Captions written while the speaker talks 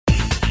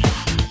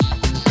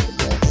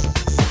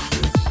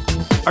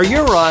Are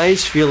your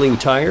eyes feeling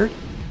tired?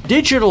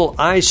 Digital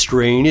eye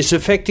strain is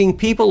affecting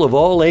people of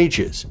all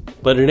ages,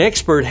 but an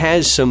expert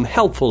has some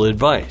helpful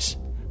advice.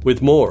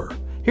 With more,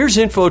 here's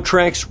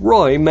InfoTrack's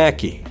Roy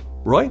Mackey.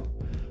 Roy?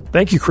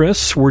 Thank you,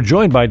 Chris. We're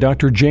joined by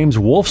Dr. James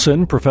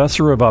Wolfson,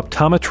 professor of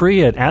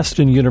optometry at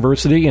Aston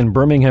University in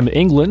Birmingham,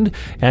 England,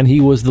 and he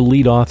was the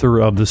lead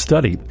author of the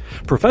study.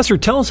 Professor,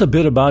 tell us a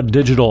bit about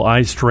digital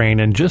eye strain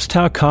and just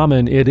how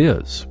common it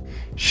is.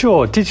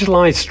 Sure. Digital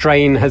eye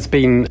strain has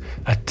been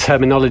a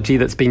terminology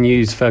that's been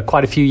used for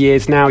quite a few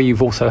years now.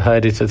 You've also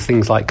heard it as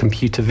things like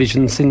computer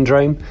vision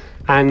syndrome.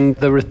 And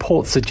the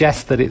report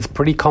suggests that it's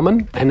pretty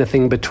common,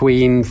 anything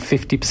between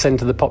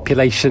 50% of the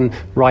population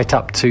right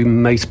up to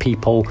most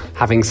people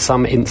having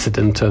some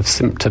incident of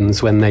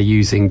symptoms when they're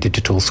using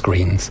digital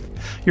screens.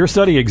 Your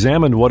study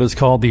examined what is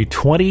called the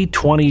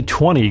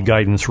 20-20-20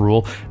 guidance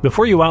rule.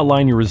 Before you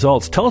outline your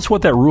results, tell us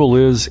what that rule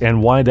is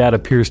and why that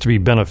appears to be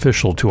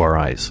beneficial to our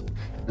eyes.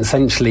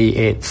 Essentially,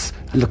 it's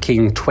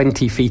looking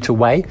 20 feet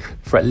away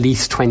for at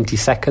least 20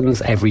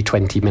 seconds every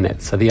 20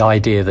 minutes. So the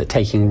idea that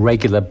taking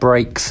regular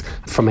breaks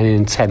from an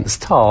intense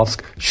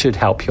task should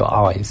help your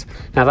eyes.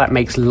 Now, that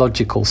makes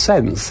logical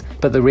sense,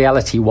 but the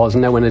reality was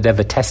no one had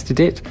ever tested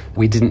it.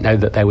 We didn't know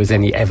that there was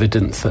any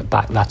evidence that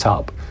backed that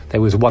up.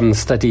 There was one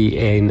study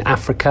in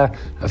Africa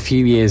a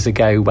few years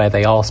ago where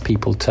they asked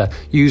people to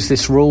use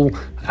this rule,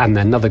 and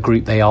another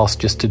group they asked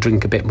just to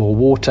drink a bit more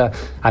water,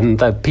 and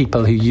the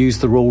people who used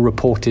the rule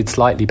reported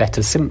slightly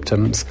better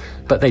symptoms,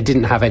 but they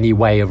didn't have any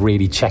way of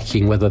really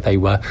checking whether they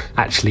were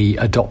actually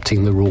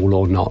adopting the rule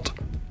or not.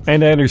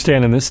 And I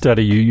understand in this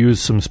study you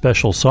used some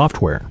special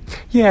software.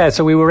 Yeah,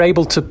 so we were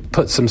able to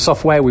put some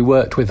software. We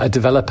worked with a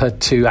developer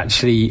to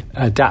actually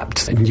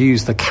adapt and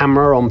use the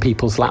camera on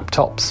people's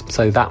laptops.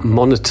 So that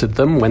monitored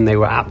them when they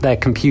were at their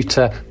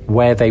computer,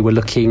 where they were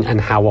looking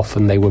and how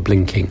often they were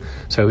blinking.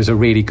 So it was a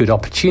really good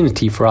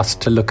opportunity for us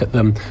to look at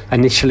them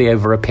initially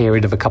over a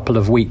period of a couple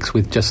of weeks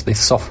with just this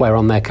software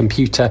on their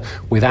computer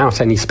without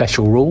any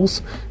special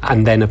rules,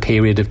 and then a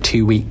period of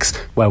 2 weeks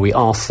where we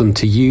asked them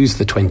to use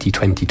the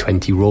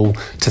 20-20-20 rule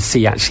to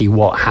see actually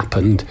what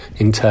happened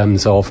in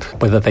terms of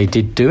whether they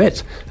did do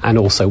it and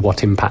also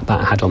what impact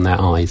that had on their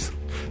eyes.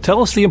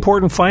 Tell us the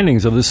important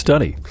findings of this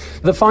study.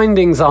 The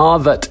findings are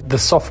that the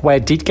software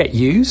did get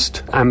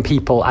used and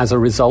people, as a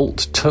result,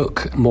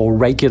 took more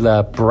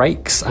regular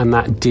breaks, and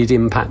that did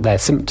impact their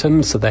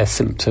symptoms, so their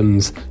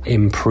symptoms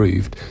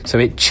improved. So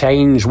it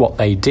changed what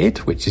they did,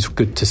 which is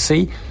good to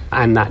see,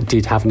 and that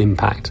did have an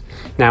impact.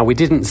 Now, we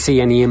didn't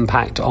see any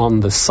impact on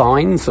the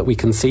signs that we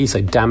can see,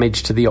 so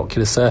damage to the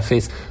ocular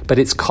surface, but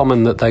it's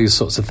common that those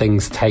sorts of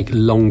things take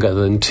longer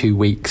than 2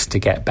 weeks to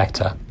get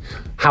better.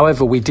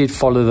 However, we did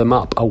follow them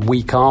up a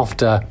week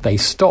after they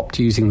stopped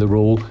using the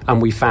rule,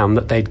 and we found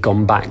that they'd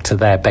gone back to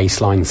their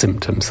baseline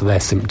symptoms, so their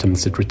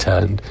symptoms had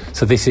returned.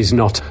 So this is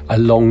not a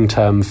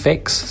long-term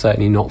fix,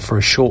 certainly not for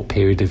a short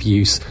period of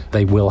use.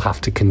 They will have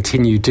to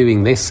continue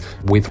doing this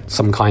with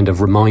some kind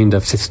of reminder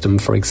system,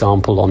 for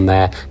example, on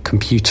their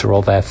computer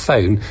or their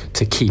phone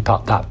to keep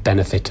up that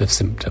benefit of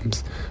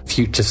symptoms.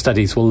 Future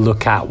studies will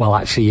look at, well,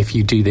 actually, if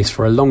you do this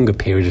for a longer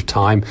period of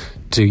time,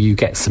 do you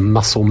get some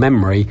muscle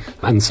memory,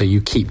 and so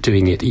you keep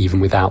doing it even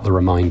without the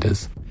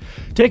reminders.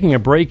 Taking a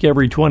break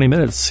every 20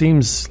 minutes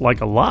seems like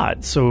a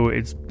lot, so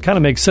it kind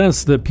of makes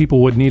sense that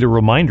people would need a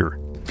reminder.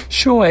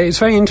 Sure, it's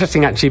very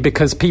interesting actually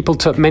because people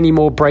took many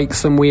more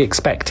breaks than we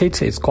expected.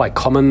 It's quite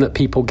common that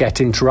people get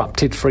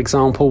interrupted, for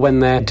example, when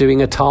they're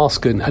doing a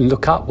task and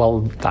look up, well,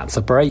 that's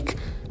a break.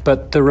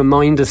 But the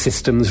reminder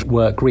systems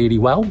work really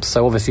well,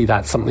 so obviously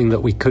that's something that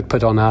we could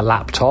put on our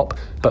laptop,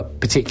 but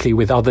particularly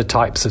with other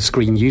types of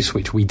screen use,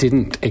 which we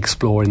didn't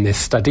explore in this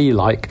study,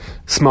 like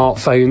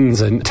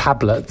smartphones and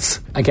tablets.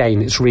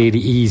 Again, it's really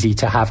easy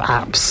to have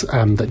apps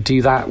that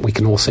do that. We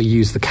can also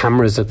use the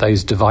cameras of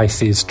those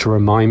devices to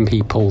remind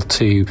people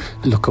to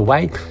look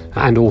away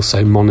and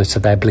also monitor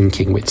their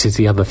blinking, which is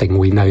the other thing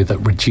we know that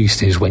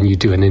reduces when you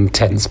do an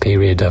intense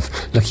period of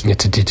looking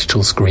at a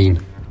digital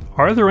screen.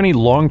 Are there any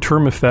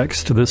long-term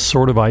effects to this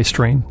sort of eye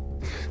strain?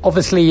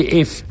 Obviously,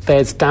 if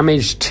there's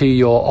damage to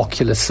your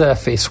ocular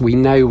surface, we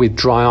know with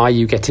dry eye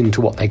you get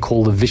into what they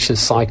call the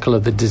vicious cycle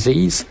of the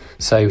disease.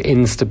 So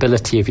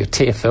instability of your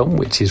tear film,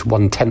 which is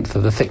 1/10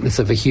 of the thickness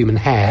of a human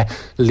hair,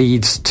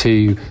 leads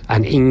to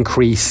an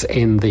increase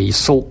in the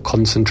salt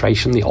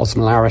concentration, the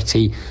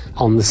osmolarity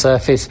on the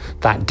surface.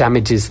 That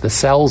damages the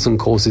cells and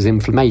causes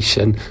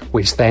inflammation,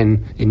 which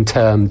then in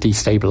turn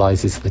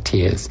destabilizes the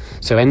tears.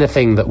 So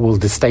anything that will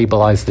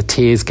destabilize the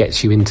tears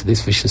gets you into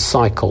this vicious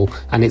cycle,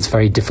 and it's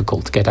very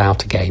difficult to get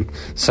out again.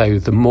 So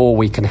the more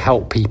we can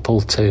help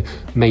people to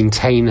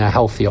maintain a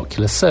healthy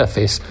ocular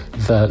surface,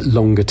 the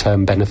longer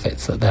term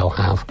benefits that they'll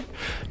have.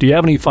 Do you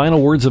have any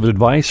final words of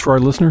advice for our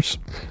listeners?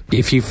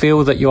 If you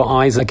feel that your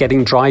eyes are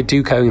getting dry,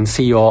 do go and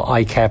see your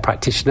eye care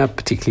practitioner,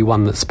 particularly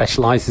one that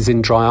specialises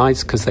in dry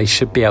eyes, because they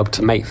should be able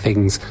to make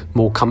things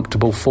more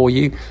comfortable for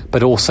you,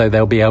 but also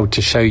they'll be able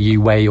to show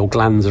you where your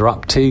glands are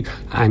up to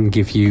and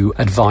give you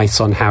advice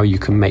on how you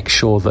can make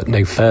sure that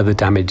no further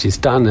damage is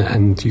done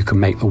and you can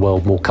make the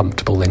world more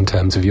comfortable in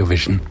terms of your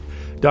vision.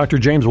 Dr.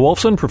 James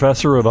Wolfson,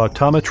 Professor of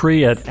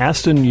Optometry at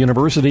Aston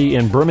University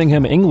in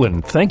Birmingham,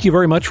 England. Thank you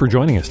very much for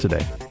joining us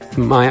today.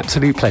 My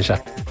absolute pleasure.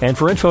 And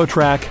for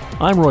InfoTrack,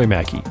 I'm Roy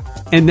Mackey.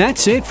 And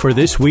that's it for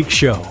this week's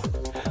show.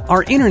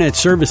 Our internet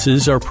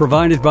services are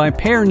provided by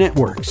Pair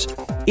Networks.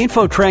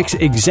 InfoTrack's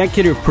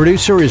executive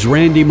producer is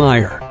Randy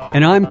Meyer,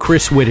 and I'm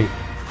Chris Whitting.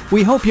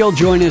 We hope you'll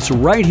join us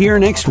right here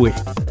next week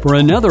for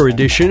another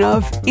edition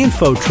of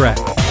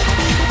InfoTrack.